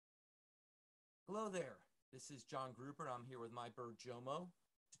Hello there. This is John Gruber, and I'm here with my bird Jomo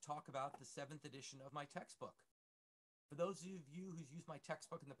to talk about the 7th edition of my textbook. For those of you who've used my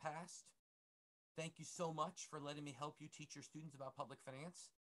textbook in the past, thank you so much for letting me help you teach your students about public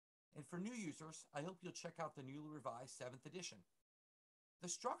finance. And for new users, I hope you'll check out the newly revised 7th edition. The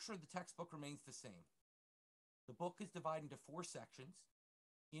structure of the textbook remains the same. The book is divided into 4 sections: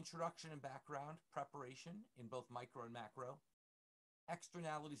 introduction and background, preparation in both micro and macro,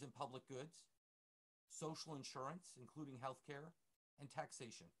 externalities and public goods, social insurance, including healthcare, and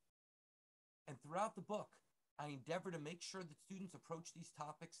taxation. And throughout the book, I endeavor to make sure that students approach these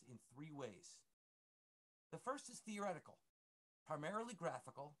topics in 3 ways. The first is theoretical, primarily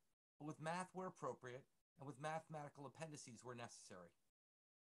graphical, but with math where appropriate and with mathematical appendices where necessary.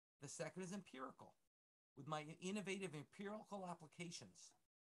 The second is empirical, with my innovative empirical applications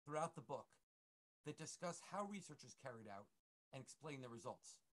throughout the book that discuss how research is carried out and explain the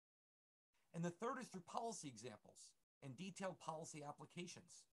results. And the third is through policy examples and detailed policy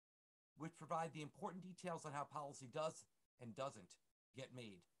applications, which provide the important details on how policy does and doesn't get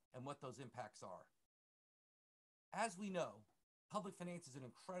made and what those impacts are. As we know, public finance is an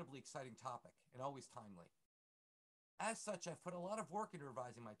incredibly exciting topic and always timely. As such, I've put a lot of work into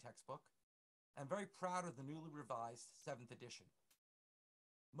revising my textbook. I'm very proud of the newly revised 7th edition.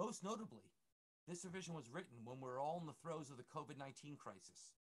 Most notably, this revision was written when we were all in the throes of the COVID-19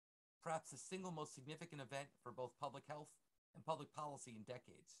 crisis, perhaps the single most significant event for both public health and public policy in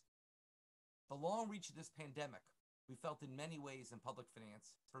decades. The long reach of this pandemic we felt in many ways in public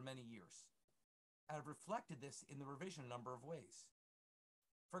finance for many years. I've reflected this in the revision a number of ways.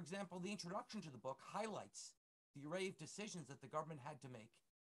 For example, the introduction to the book highlights the array of decisions that the government had to make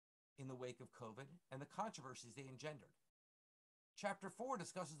in the wake of COVID and the controversies they engendered. Chapter 4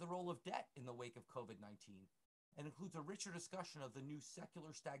 discusses the role of debt in the wake of COVID-19 and includes a richer discussion of the new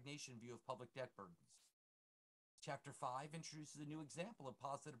secular stagnation view of public debt burdens. Chapter 5 introduces a new example of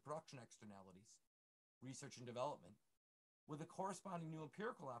positive production externalities, research and development, with a corresponding new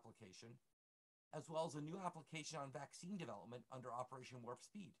empirical application, as well as a new application on vaccine development under Operation Warp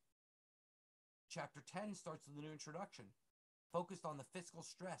Speed. Chapter 10 starts with a new introduction, focused on the fiscal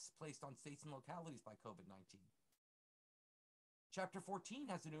stress placed on states and localities by COVID-19. Chapter 14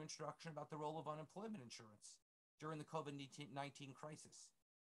 has a new introduction about the role of unemployment insurance during the COVID-19 crisis,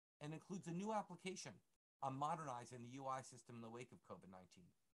 and includes a new application on modernizing the UI system in the wake of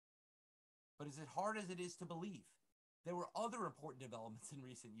COVID-19. But as hard as it is to believe, there were other important developments in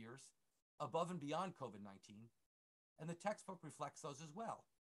recent years, above and beyond COVID-19, and the textbook reflects those as well.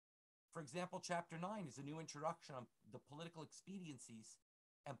 For example, Chapter 9 is a new introduction on the political expediencies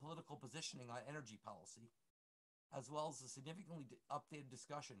and political positioning on energy policy, as well as a significantly updated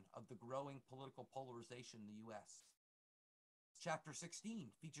discussion of the growing political polarization in the US. Chapter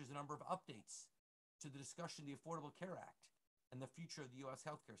 16 features a number of updates to the discussion of the Affordable Care Act and the future of the US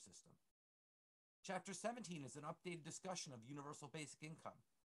healthcare system. Chapter 17 is an updated discussion of universal basic income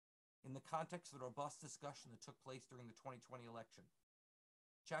in the context of the robust discussion that took place during the 2020 election.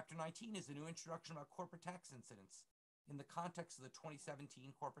 Chapter 19 is a new introduction about corporate tax incidents in the context of the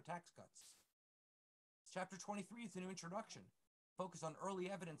 2017 corporate tax cuts. Chapter 23 is a new introduction, focused on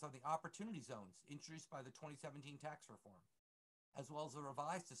early evidence on the opportunity zones introduced by the 2017 tax reform, as well as a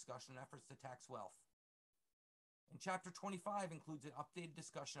revised discussion on efforts to tax wealth. And Chapter 25 includes an updated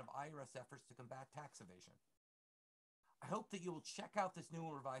discussion of IRS efforts to combat tax evasion. I hope that you will check out this new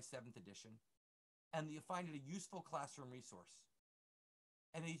and revised 7th edition, and that you'll find it a useful classroom resource.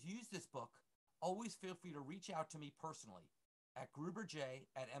 And as you use this book, always feel free to reach out to me personally at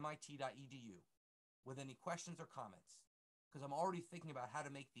gruberj@mit.edu with any questions or comments, because I'm already thinking about how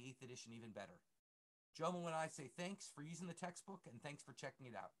to make the 8th edition even better. Jomo and I say thanks for using the textbook, and thanks for checking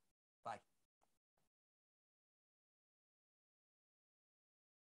it out. Bye.